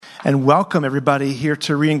And welcome everybody here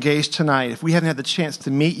to Reengage tonight. If we haven't had the chance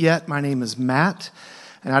to meet yet, my name is Matt,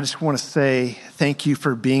 and I just want to say thank you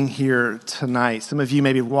for being here tonight. Some of you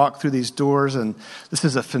maybe walked through these doors and this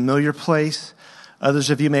is a familiar place.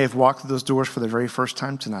 Others of you may have walked through those doors for the very first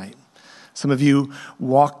time tonight. Some of you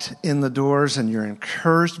walked in the doors and you're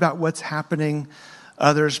encouraged about what's happening.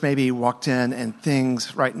 Others maybe walked in and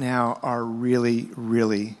things right now are really,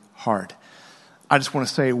 really hard. I just want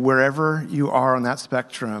to say, wherever you are on that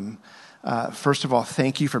spectrum, first of all,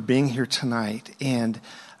 thank you for being here tonight. And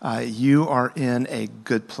you are in a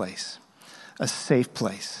good place, a safe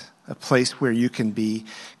place, a place where you can be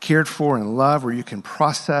cared for and loved, where you can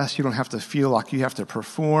process. You don't have to feel like you have to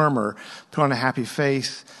perform or put on a happy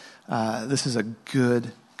face. This is a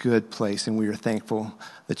good place, and we are thankful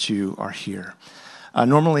that you are here.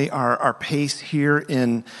 Normally, our pace here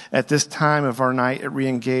at this time of our night at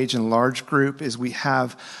Reengage in large group is we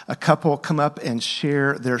have a couple come up and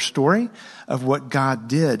share their story of what God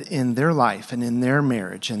did in their life and in their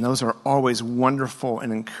marriage. And those are always wonderful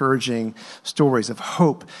and encouraging stories of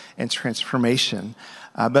hope and transformation.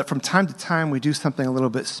 But from time to time, we do something a little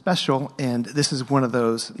bit special, and this is one of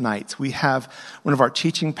those nights. We have one of our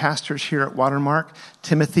teaching pastors here at Watermark,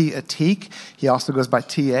 Timothy Ateek. He also goes by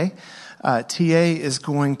TA. TA is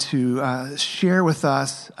going to share with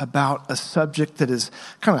us about a subject that is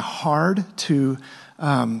kind of hard to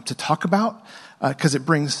talk about because it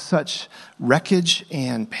brings such wreckage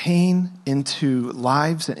and pain into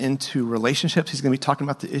lives and into relationships. He's going to be talking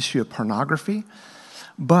about the issue of pornography,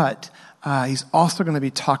 but he's also going to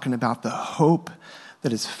be talking about the hope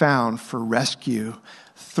that is found for rescue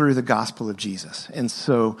through the gospel of Jesus. And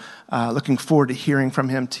so looking forward to hearing from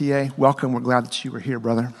him. TA, welcome. We're glad that you were here,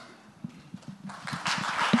 brother.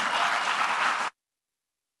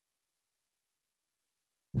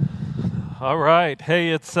 All right. Hey,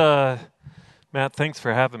 it's Matt. Thanks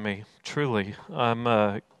for having me. Truly,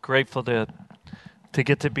 I'm grateful to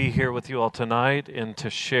get to be here with you all tonight and to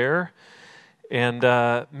share. And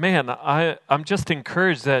man, I'm just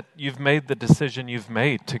encouraged that you've made the decision you've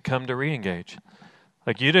made to come to Reengage.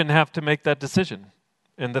 Like, you didn't have to make that decision,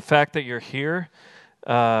 and the fact that you're here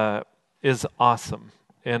is awesome.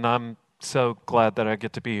 And I'm so glad that I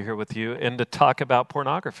get to be here with you and to talk about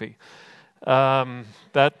pornography.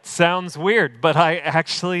 That sounds weird, but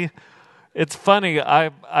it's funny.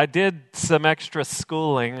 I did some extra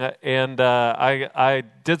schooling and I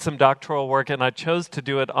did some doctoral work, and I chose to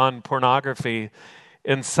do it on pornography,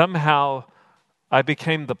 and somehow I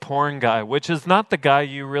became the porn guy, which is not the guy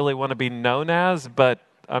you really want to be known as, but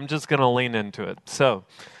I'm just going to lean into it. So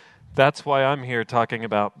that's why I'm here talking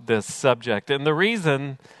about this subject. And the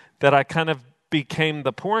reason that I kind of became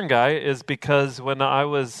the porn guy is because when I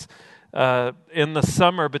was in the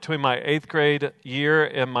summer between my 8th grade year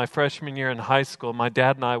and my freshman year in high school, my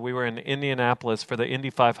dad and I, we were in Indianapolis for the Indy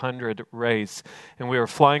 500 race, and we were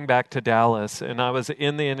flying back to Dallas, and I was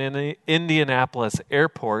in the Indianapolis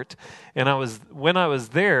airport, and when I was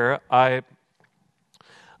there, I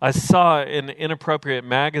saw an inappropriate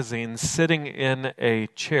magazine sitting in a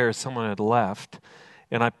chair someone had left.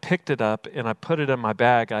 And I picked it up and I put it in my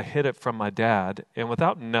bag. I hid it from my dad. And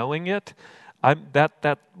without knowing it,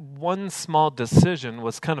 that one small decision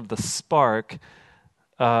was kind of the spark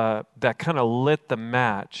that kind of lit the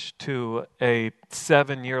match to a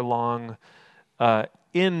 7-year-long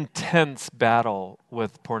intense battle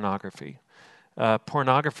with pornography.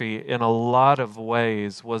 Pornography, in a lot of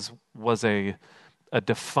ways, was a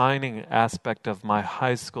defining aspect of my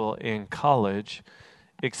high school and college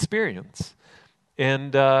experience.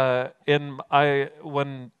 And I'm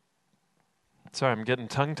getting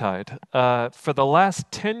tongue-tied. For the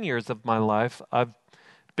last 10 years of my life, I've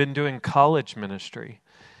been doing college ministry.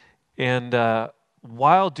 And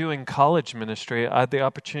while doing college ministry, I had the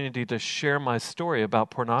opportunity to share my story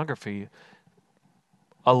about pornography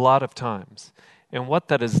a lot of times. And what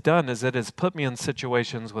that has done is it has put me in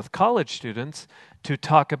situations with college students to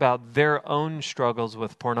talk about their own struggles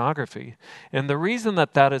with pornography. And the reason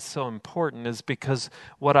that is so important is because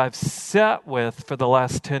what I've sat with for the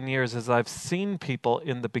last 10 years is I've seen people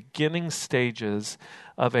in the beginning stages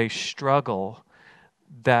of a struggle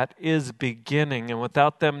that is beginning, and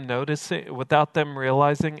without them noticing, without them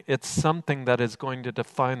realizing, it's something that is going to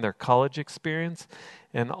define their college experience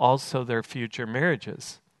and also their future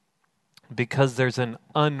marriages. Because there's an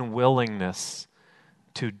unwillingness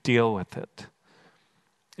to deal with it.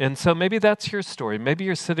 And so maybe that's your story. Maybe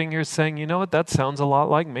you're sitting here saying, you know what, that sounds a lot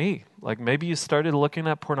like me. Like maybe you started looking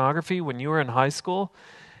at pornography when you were in high school,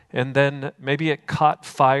 and then maybe it caught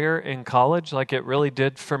fire in college like it really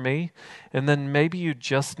did for me, and then maybe you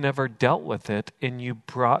just never dealt with it and you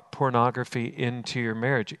brought pornography into your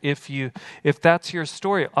marriage. If that's your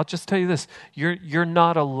story, I'll just tell you this, you're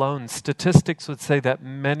not alone. Statistics would say that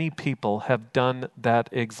many people have done that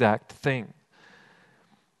exact thing.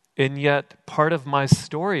 And yet part of my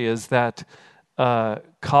story is that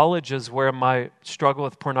college is where my struggle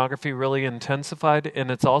with pornography really intensified, and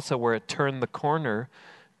it's also where it turned the corner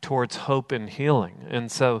towards hope and healing.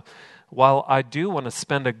 And so while I do want to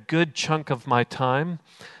spend a good chunk of my time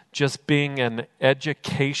just being an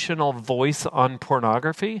educational voice on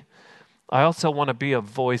pornography, I also want to be a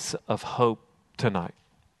voice of hope tonight.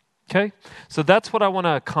 Okay? So that's what I want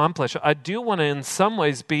to accomplish. I do want to, in some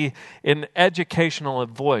ways, be an educational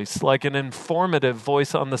voice, like an informative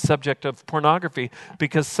voice on the subject of pornography,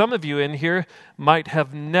 because some of you in here might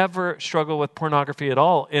have never struggled with pornography at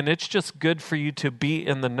all, and it's just good for you to be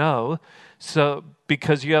in the know, so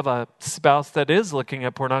because you have a spouse that is looking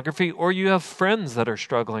at pornography, or you have friends that are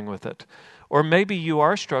struggling with it. Or maybe you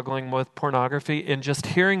are struggling with pornography, and just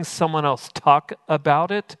hearing someone else talk about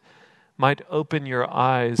it might open your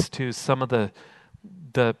eyes to some of the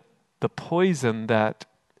poison that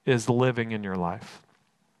is living in your life.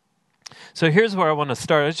 So here's where I want to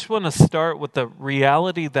start. I just want to start with the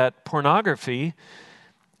reality that pornography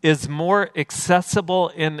is more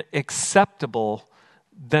accessible and acceptable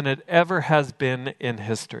than it ever has been in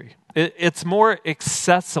history. It's more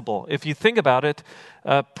accessible. If you think about it,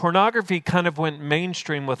 pornography kind of went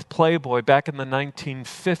mainstream with Playboy back in the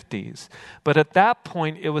 1950s. But at that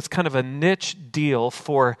point, it was kind of a niche deal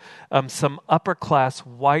for some upper-class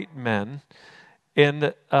white men.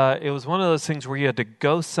 And it was one of those things where you had to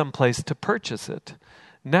go someplace to purchase it.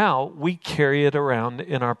 Now, we carry it around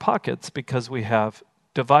in our pockets because we have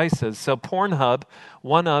devices. So Pornhub,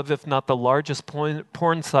 one of, if not the largest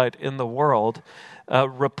porn site in the world,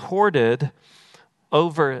 reported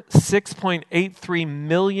over 6.83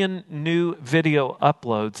 million new video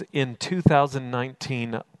uploads in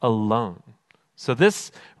 2019 alone. So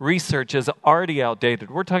this research is already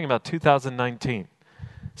outdated. We're talking about 2019.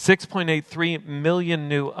 6.83 million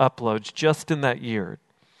new uploads just in that year,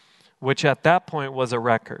 which at that point was a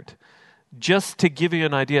record. Just to give you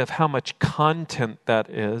an idea of how much content that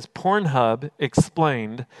is, Pornhub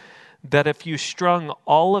explained that if you strung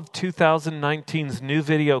all of 2019's new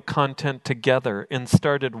video content together and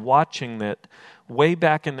started watching it way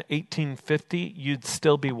back in 1850, you'd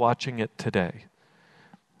still be watching it today.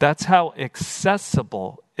 That's how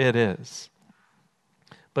accessible it is.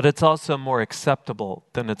 But it's also more acceptable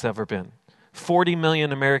than it's ever been. 40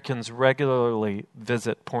 million Americans regularly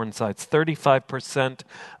visit porn sites. 35%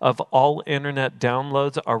 of all internet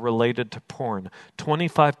downloads are related to porn.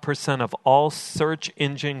 25% of all search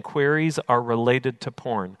engine queries are related to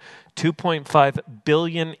porn. 2.5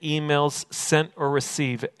 billion emails sent or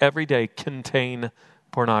received every day contain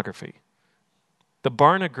pornography. The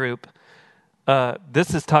Barna Group,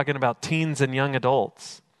 this is talking about teens and young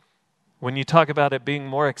adults. When you talk about it being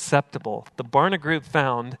more acceptable, the Barna Group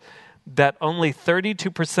found that only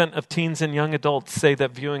 32% of teens and young adults say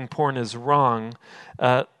that viewing porn is wrong.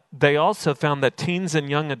 They also found that teens and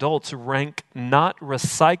young adults rank not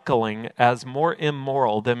recycling as more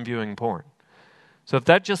immoral than viewing porn. So if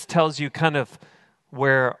that just tells you kind of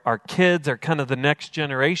where our kids are, kind of the next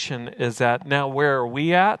generation is at, now where are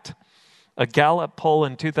we at? A Gallup poll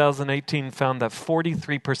in 2018 found that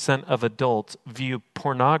 43% of adults view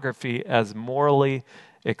pornography as morally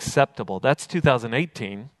acceptable. That's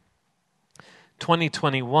 2018.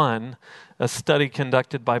 2021, a study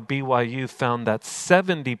conducted by BYU found that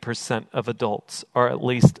 70% of adults are at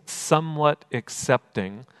least somewhat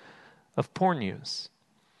accepting of porn use.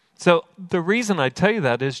 So the reason I tell you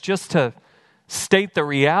that is just to state the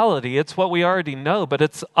reality. It's what we already know, but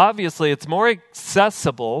it's more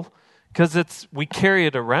accessible because we carry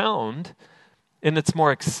it around, and it's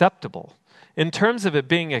more acceptable. In terms of it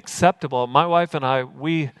being acceptable, my wife and I,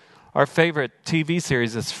 our favorite TV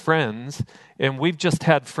series is Friends, and we've just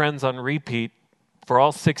had Friends on repeat for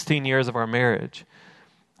all 16 years of our marriage.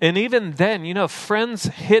 And even then, Friends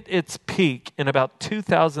hit its peak in about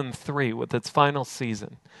 2003 with its final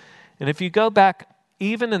season. And if you go back,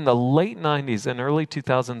 even in the late 90s and early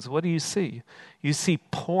 2000s, what do you see? You see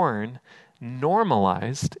porn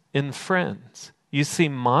normalized in Friends. You see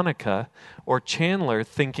Monica or Chandler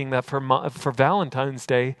thinking that for Valentine's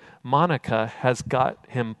Day, Monica has got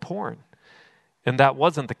him porn. And that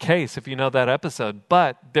wasn't the case, if you know that episode.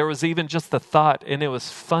 But there was even just the thought, and it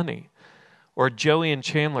was funny. Or Joey and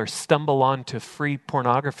Chandler stumble onto free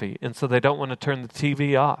pornography, and so they don't want to turn the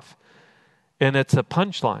TV off. And it's a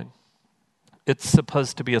punchline. It's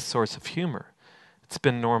supposed to be a source of humor. It's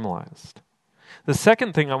been normalized. The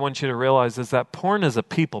second thing I want you to realize is that porn is a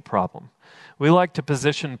people problem. We like to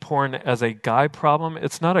position porn as a guy problem.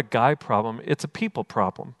 It's not a guy problem. It's a people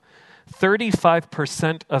problem.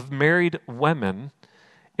 35% of married women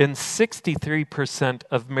and 63%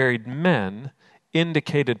 of married men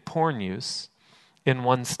indicated porn use in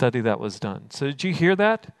one study that was done. So did you hear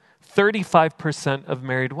that? 35% of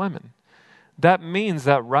married women. That means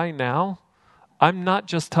that right now, I'm not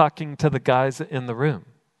just talking to the guys in the room.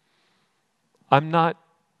 I'm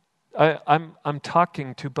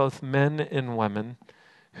talking to both men and women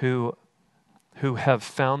who have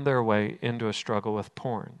found their way into a struggle with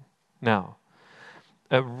porn. Now,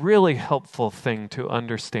 a really helpful thing to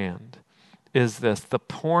understand is this: the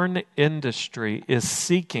porn industry is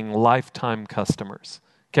seeking lifetime customers.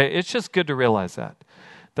 Okay, it's just good to realize that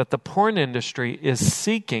the porn industry is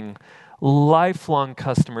seeking lifelong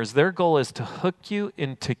customers. Their goal is to hook you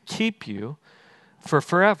and to keep you for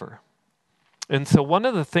forever. And so one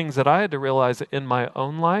of the things that I had to realize in my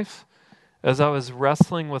own life as I was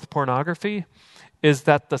wrestling with pornography is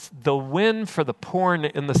that the win for the porn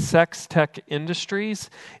in the sex tech industries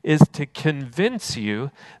is to convince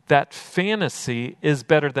you that fantasy is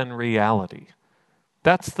better than reality.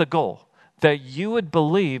 That's the goal. That you would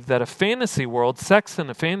believe that a fantasy world, sex in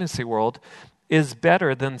a fantasy world, is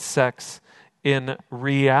better than sex in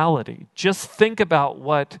reality. Just think about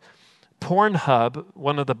what Pornhub,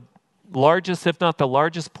 one of the largest, if not the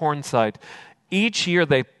largest porn site, each year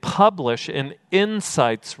they publish an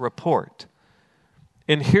insights report.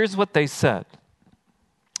 And here's what they said.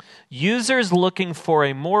 Users looking for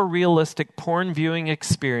a more realistic porn viewing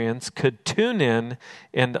experience could tune in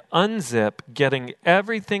and unzip, getting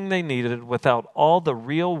everything they needed without all the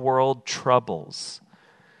real-world troubles.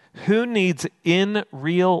 Who needs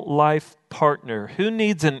in-real-life partner? Who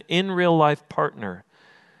needs an in-real-life partner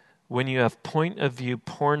when you have point-of-view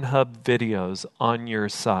Pornhub videos on your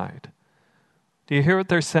side? Do you hear what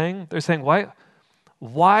they're saying? They're saying,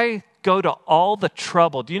 why go to all the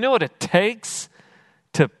trouble? Do you know what it takes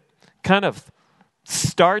to kind of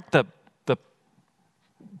start to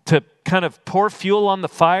kind of pour fuel on the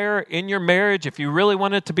fire in your marriage if you really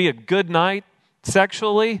want it to be a good night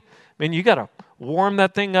sexually? I mean, you got to warm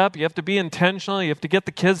that thing up. You have to be intentional. You have to get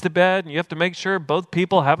the kids to bed, and you have to make sure both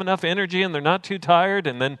people have enough energy and they're not too tired.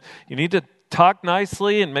 And then you need to talk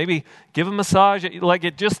nicely and maybe give a massage. Like,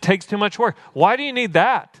 it just takes too much work. Why do you need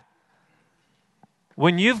that?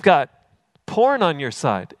 When you've got porn on your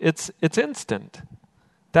side, it's instant.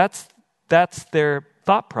 That's their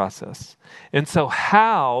thought process. And so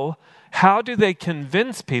how do they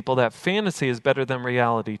convince people that fantasy is better than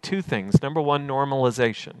reality? Two things. Number one,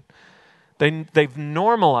 normalization. They've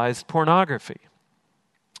normalized pornography.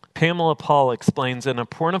 Pamela Paul explains, in a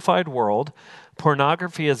pornified world,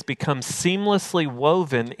 pornography has become seamlessly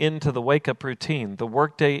woven into the wake-up routine, the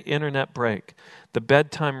workday internet break, the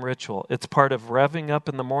bedtime ritual. It's part of revving up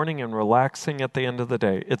in the morning and relaxing at the end of the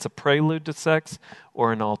day. It's a prelude to sex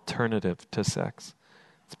or an alternative to sex.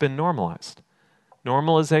 It's been normalized.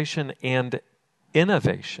 Normalization and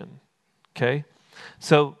innovation. Okay?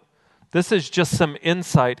 So this is just some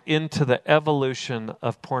insight into the evolution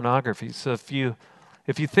of pornography. So if you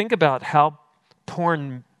think about how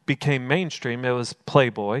porn became mainstream, it was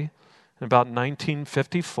Playboy in about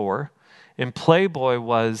 1954. And Playboy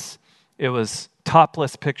was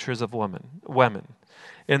topless pictures of women.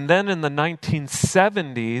 And then in the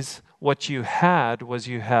 1970s, what you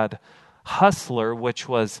had Hustler, which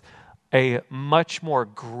was a much more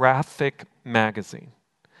graphic magazine.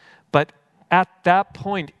 But at that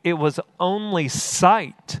point, it was only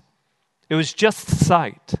sight. It was just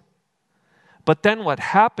sight. But then what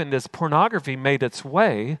happened is pornography made its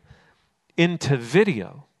way into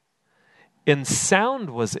video, and sound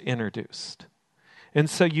was introduced. And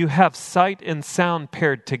so you have sight and sound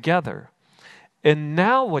paired together. And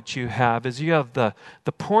now what you have is you have the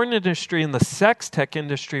porn industry and the sex tech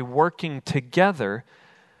industry working together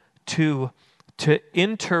to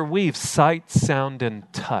interweave sight, sound,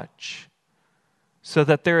 and touch. So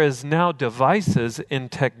that there is now devices in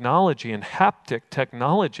technology and haptic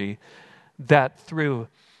technology that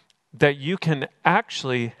you can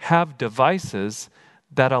actually have devices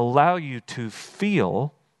that allow you to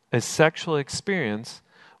feel a sexual experience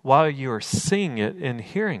while you are seeing it and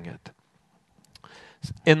hearing it.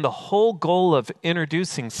 And the whole goal of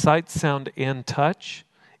introducing sight, sound, and touch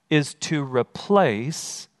is to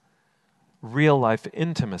replace real-life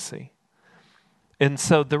intimacy. And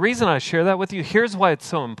so the reason I share that with you, here's why it's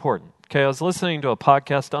so important. Okay, I was listening to a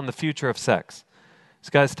podcast on the future of sex. This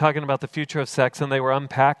guy's talking about the future of sex, and they were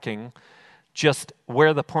unpacking just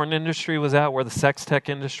where the porn industry was at, where the sex tech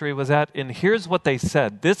industry was at. And here's what they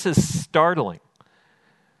said. This is startling.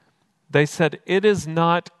 They said, it is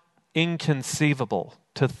not inconceivable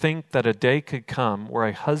to think that a day could come where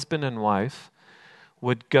a husband and wife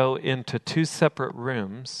would go into 2 separate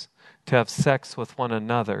rooms to have sex with one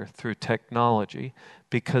another through technology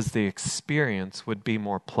because the experience would be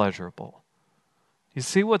more pleasurable. You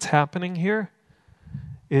see what's happening here?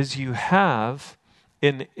 Is you have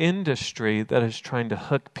an industry that is trying to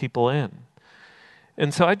hook people in.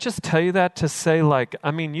 And so I just tell you that to say,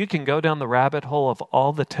 you can go down the rabbit hole of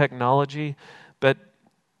all the technology, but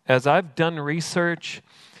as I've done research,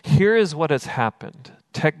 here is what has happened.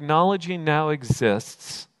 Technology now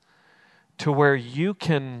exists to where you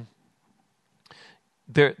can,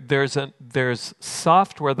 there's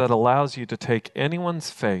software that allows you to take anyone's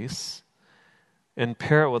face and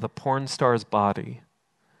pair it with a porn star's body,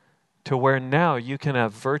 to where now you can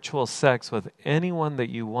have virtual sex with anyone that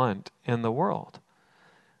you want in the world.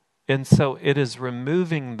 And so it is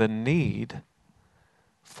removing the need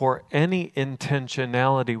for any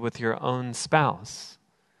intentionality with your own spouse,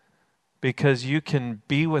 because you can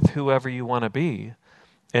be with whoever you want to be.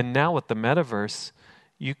 And now with the metaverse,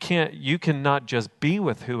 you can not just be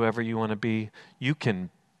with whoever you want to be, you can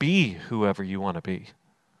be whoever you want to be.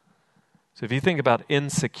 So if you think about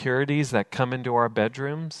insecurities that come into our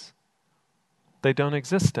bedrooms, they don't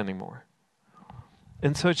exist anymore.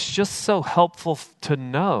 And so it's just so helpful to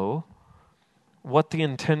know what the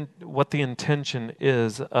intention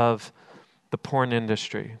is of the porn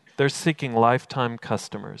industry. They're seeking lifetime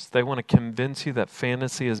customers. They want to convince you that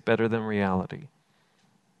fantasy is better than reality.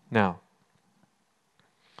 Now,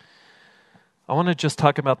 I want to just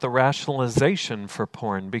talk about the rationalization for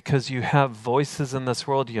porn, because you have voices in this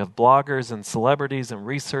world. You have bloggers and celebrities and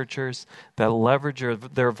researchers that leverage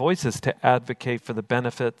their voices to advocate for the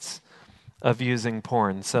benefits of using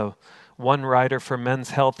porn. So one writer for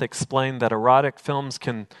Men's Health explained that erotic films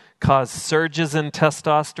can cause surges in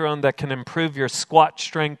testosterone that can improve your squat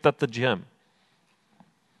strength at the gym.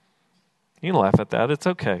 You can laugh at that. It's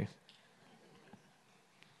okay.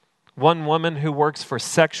 One woman who works for the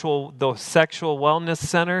Sexual Wellness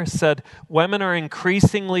Center said, women are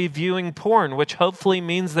increasingly viewing porn, which hopefully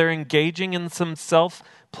means they're engaging in some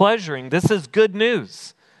self-pleasuring. This is good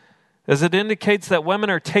news, as it indicates that women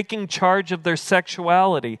are taking charge of their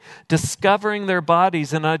sexuality, discovering their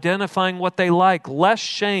bodies and identifying what they like. Less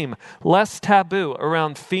shame, less taboo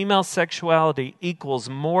around female sexuality equals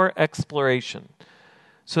more exploration.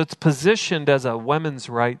 So it's positioned as a women's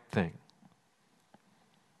right thing.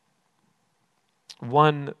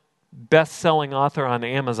 One best-selling author on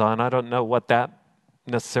Amazon, I don't know what that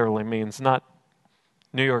necessarily means, not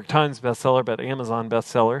New York Times bestseller, but Amazon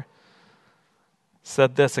bestseller,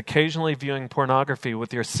 said this: occasionally viewing pornography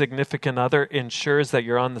with your significant other ensures that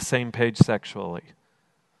you're on the same page sexually.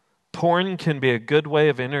 Porn can be a good way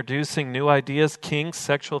of introducing new ideas, kinks,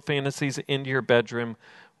 sexual fantasies into your bedroom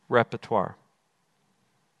repertoire.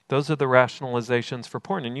 Those are the rationalizations for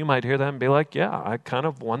porn. And you might hear that and be like, yeah, I kind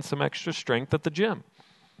of want some extra strength at the gym.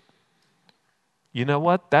 You know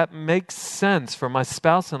what? That makes sense for my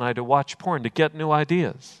spouse and I to watch porn, to get new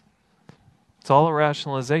ideas. It's all a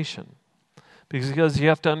rationalization. Because you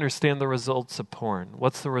have to understand the results of porn.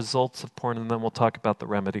 What's the results of porn? And then we'll talk about the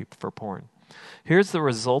remedy for porn. Here's the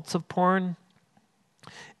results of porn.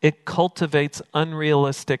 It cultivates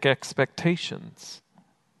unrealistic expectations.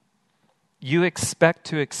 You expect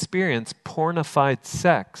to experience pornified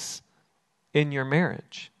sex in your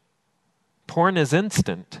marriage. Porn is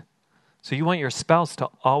instant, so you want your spouse to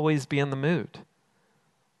always be in the mood.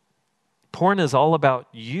 Porn is all about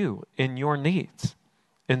you and your needs.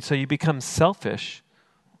 And so you become selfish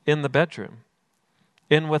in the bedroom.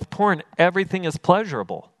 And with porn, everything is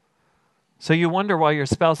pleasurable. So you wonder why your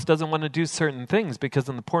spouse doesn't want to do certain things, because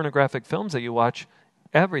in the pornographic films that you watch,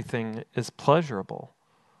 everything is pleasurable.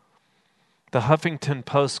 The Huffington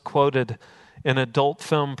Post quoted an adult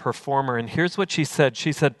film performer, and here's what she said.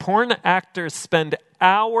 She said, porn actors spend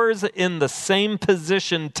hours in the same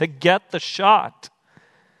position to get the shot.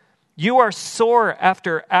 You are sore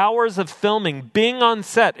after hours of filming, being on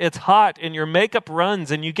set. It's hot and your makeup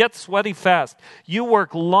runs and you get sweaty fast. You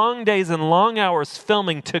work long days and long hours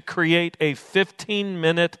filming to create a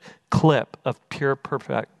 15-minute clip of pure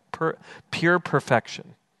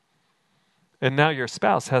perfection. And now your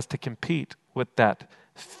spouse has to compete with that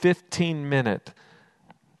 15-minute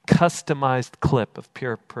customized clip of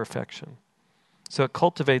pure perfection. So it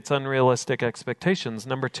cultivates unrealistic expectations.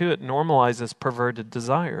 Number two, it normalizes perverted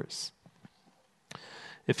desires.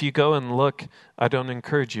 If you go and look, I don't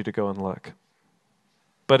encourage you to go and look.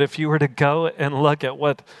 But if you were to go and look at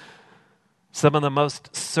what Some of the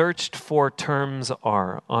most searched for terms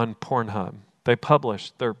are on Pornhub. They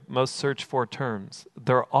publish their most searched for terms.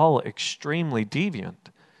 They're all extremely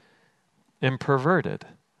deviant and perverted.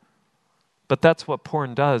 But that's what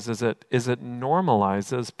porn does, is it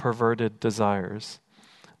normalizes perverted desires.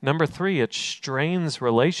 Number 3, it strains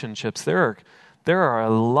relationships. There are a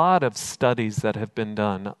lot of studies that have been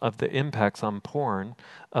done of the impacts of porn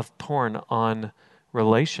on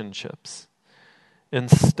relationships. And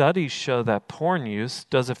studies show that porn use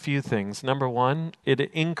does a few things. Number 1, it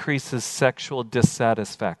increases sexual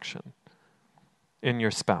dissatisfaction in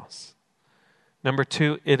your spouse. Number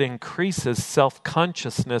 2, it increases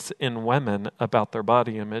self-consciousness in women about their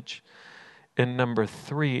body image. And number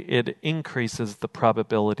 3, it increases the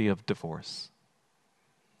probability of divorce.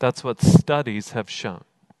 That's what studies have shown.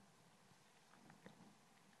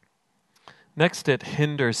 Next, it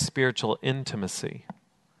hinders spiritual intimacy.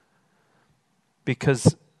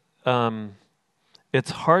 Because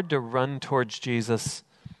it's hard to run towards Jesus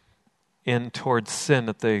and towards sin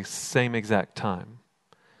at the same exact time.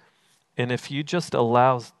 And if you just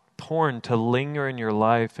allow porn to linger in your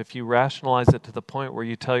life, if you rationalize it to the point where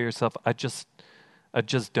you tell yourself, I just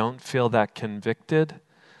don't feel that convicted,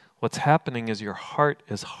 what's happening is your heart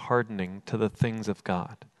is hardening to the things of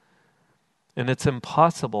God. And it's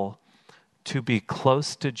impossible to be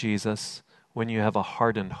close to Jesus when you have a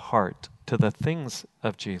hardened heart to the things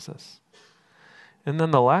of Jesus. And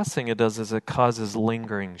then the last thing it does is it causes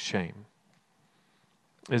lingering shame.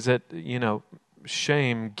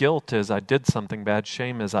 Shame, guilt is I did something bad.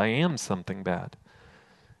 Shame is I am something bad.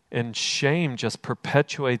 And shame just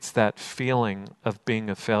perpetuates that feeling of being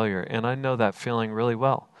a failure. And I know that feeling really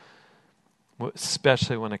well,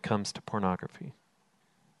 especially when it comes to pornography.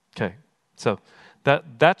 Okay, so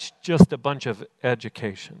that's just a bunch of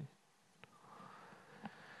education.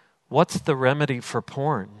 What's the remedy for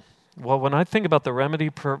porn? Well, when I think about the remedy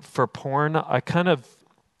for porn, I kind of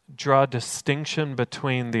draw a distinction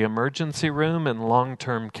between the emergency room and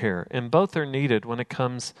long-term care. And both are needed when it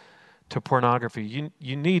comes to pornography.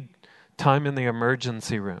 You need time in the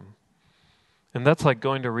emergency room. And that's like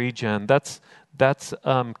going to Regen. That's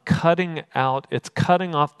cutting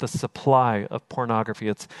off the supply of pornography.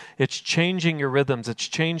 It's changing your rhythms. It's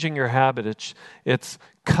changing your habit. It's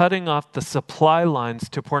cutting off the supply lines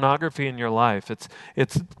to pornography in your life. It's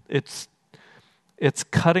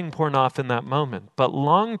cutting porn off in that moment. But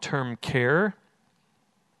long-term care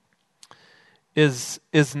is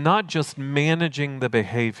not just managing the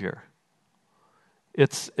behavior.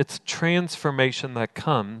 It's transformation that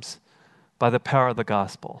comes by the power of the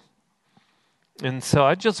gospel. And so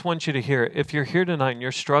I just want you to hear, if you're here tonight and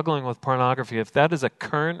you're struggling with pornography, if that is a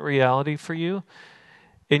current reality for you,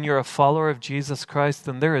 and you're a follower of Jesus Christ,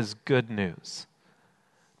 then there is good news.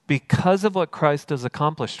 Because of what Christ has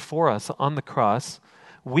accomplished for us on the cross,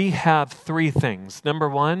 we have 3 things. Number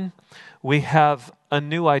 1, we have a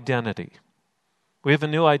new identity. We have a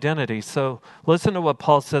new identity. So listen to what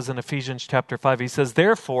Paul says in Ephesians chapter 5. He says,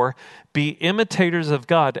 therefore, be imitators of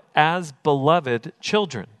God as beloved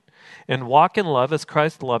children, and walk in love as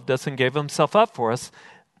Christ loved us and gave himself up for us,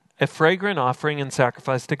 a fragrant offering and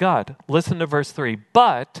sacrifice to God. Listen to verse 3.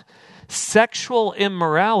 But sexual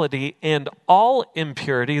immorality and all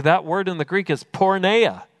impurity, that word in the Greek is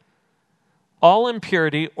porneia. All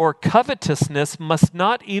impurity or covetousness must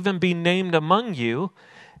not even be named among you,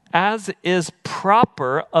 as is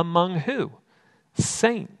proper among who?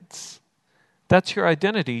 Saints. That's your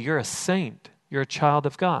identity. You're a saint. You're a child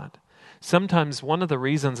of God. Sometimes one of the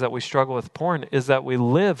reasons that we struggle with porn is that we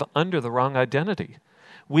live under the wrong identity.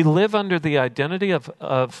 We live under the identity of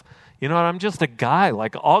I'm just a guy.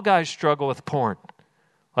 Like all guys struggle with porn.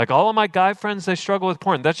 Like all of my guy friends, they struggle with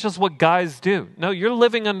porn. That's just what guys do. No, you're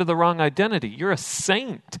living under the wrong identity. You're a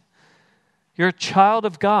saint. You're a child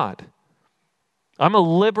of God. I'm a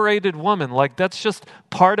liberated woman. Like that's just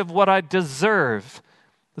part of what I deserve.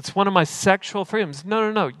 That's one of my sexual freedoms.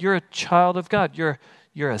 No. You're a child of God.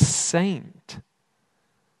 You're a saint.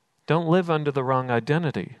 Don't live under the wrong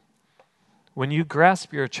identity. When you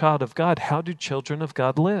grasp you're a child of God, how do children of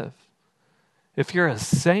God live? If you're a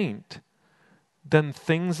saint, then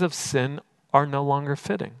things of sin are no longer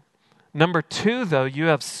fitting. Number 2, though, you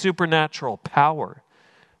have supernatural power.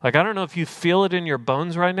 Like, I don't know if you feel it in your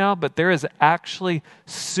bones right now, but there is actually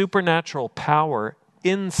supernatural power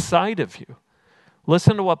inside of you.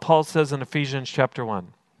 Listen to what Paul says in Ephesians chapter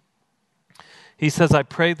 1. He says, I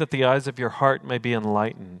pray that the eyes of your heart may be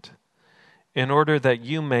enlightened, in order that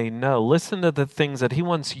you may know. Listen to the things that he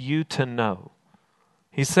wants you to know.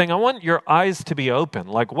 He's saying, I want your eyes to be open.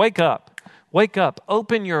 Like, wake up. Wake up,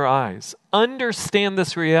 open your eyes, understand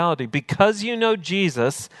this reality. Because you know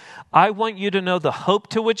Jesus, I want you to know the hope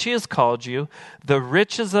to which he has called you, the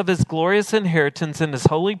riches of his glorious inheritance in his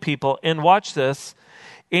holy people, and watch this,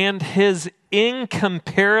 and his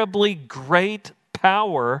incomparably great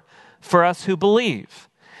power for us who believe.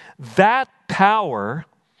 That power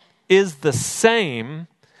is the same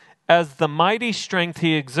as the mighty strength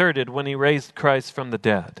he exerted when he raised Christ from the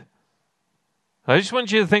dead. I just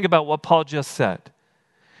want you to think about what Paul just said.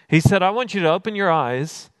 He said, I want you to open your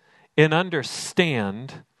eyes and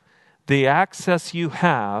understand the access you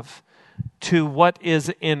have to what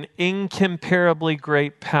is an incomparably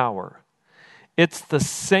great power. It's the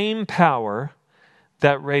same power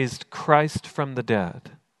that raised Christ from the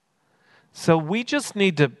dead. So we just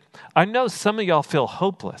need to, I know some of y'all feel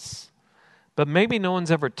hopeless, but maybe no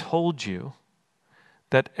one's ever told you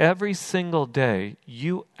that every single day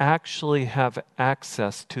you actually have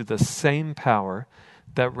access to the same power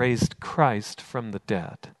that raised Christ from the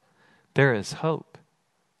dead. There is hope.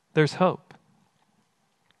 There's hope.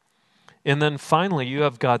 And then finally, you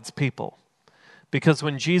have God's people. Because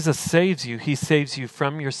when Jesus saves you, he saves you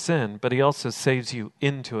from your sin, but he also saves you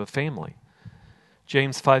into a family.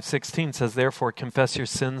 James 5:16 says, therefore, confess your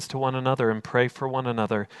sins to one another and pray for one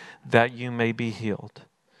another that you may be healed.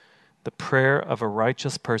 The prayer of a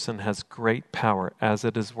righteous person has great power as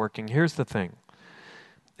it is working. Here's the thing.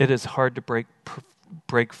 It is hard to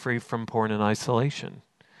break free from porn and isolation.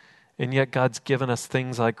 And yet God's given us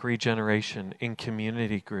things like regeneration in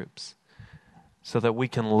community groups so that we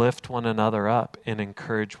can lift one another up and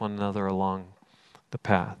encourage one another along the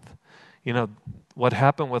path. You know, what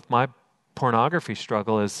happened with my pornography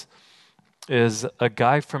struggle is a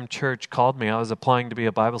guy from church called me. I was applying to be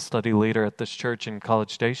a Bible study leader at this church in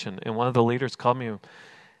College Station. And one of the leaders called me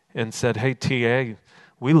and said, hey, TA,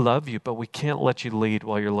 we love you, but we can't let you lead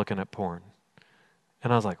while you're looking at porn.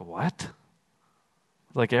 And I was like, what?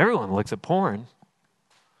 Like, everyone looks at porn.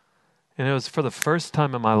 And it was for the first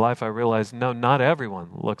time in my life I realized, no, not everyone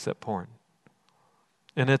looks at porn.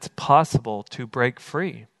 And it's possible to break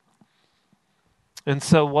free. And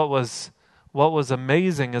so what was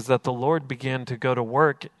amazing is that the Lord began to go to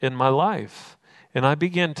work in my life. And I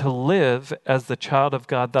began to live as the child of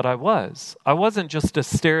God that I was. I wasn't just a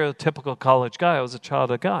stereotypical college guy. I was a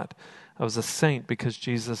child of God. I was a saint because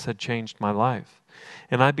Jesus had changed my life.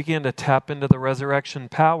 And I began to tap into the resurrection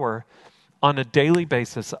power on a daily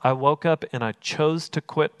basis. I woke up and I chose to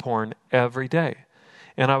quit porn every day.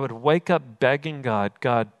 And I would wake up begging God,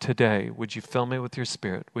 God, today, would you fill me with your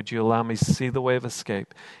Spirit? Would you allow me to see the way of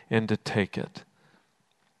escape and to take it?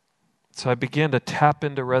 So I began to tap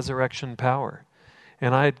into resurrection power.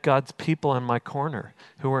 And I had God's people in my corner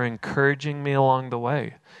who were encouraging me along the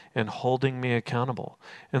way and holding me accountable.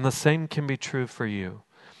 And the same can be true for you.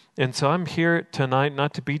 And so I'm here tonight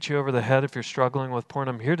not to beat you over the head if you're struggling with porn.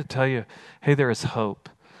 I'm here to tell you, hey, there is hope.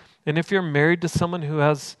 And if you're married to someone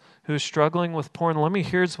who's struggling with porn,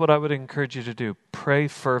 here's what I would encourage you to do. Pray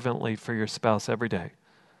fervently for your spouse every day.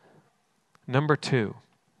 Number 2,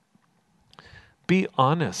 be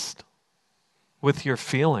honest with your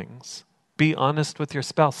feelings. Be honest with your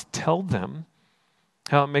spouse. Tell them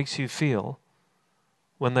how it makes you feel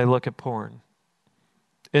when they look at porn.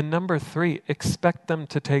 And number 3, expect them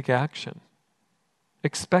to take action.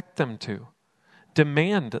 Expect them to.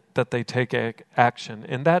 Demand that they take action.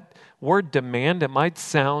 And that word demand, it might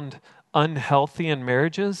sound unhealthy in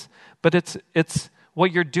marriages, but it's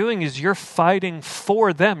what you're doing is you're fighting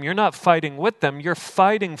for them. You're not fighting with them. You're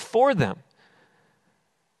fighting for them.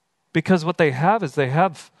 Because what they have is they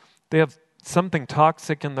have something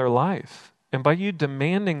toxic in their life. And by you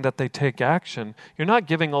demanding that they take action, you're not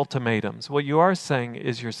giving ultimatums. What you are saying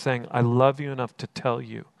is you're saying, I love you enough to tell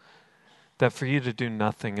you that for you to do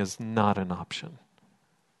nothing is not an option.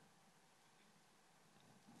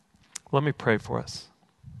 Let me pray for us.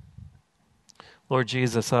 Lord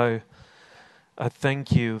Jesus, I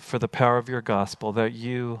thank you for the power of your gospel, that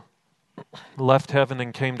you left heaven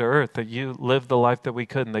and came to earth, that you lived the life that we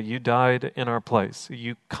couldn't, that you died in our place.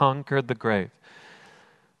 You conquered the grave.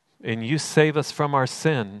 And you save us from our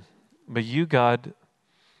sin. But you, God,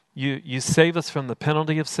 you save us from the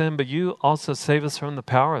penalty of sin, but you also save us from the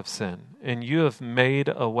power of sin. And you have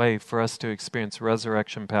made a way for us to experience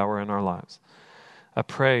resurrection power in our lives. I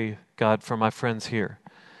pray, God, for my friends here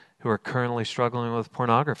who are currently struggling with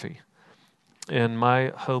pornography. And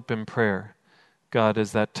my hope and prayer, God,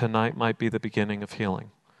 is that tonight might be the beginning of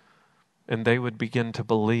healing. And they would begin to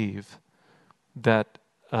believe that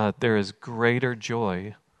there is greater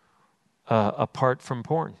joy apart from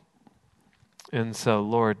porn. And so,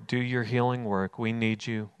 Lord, do your healing work. We need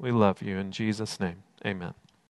you. We love you. In Jesus' name, amen.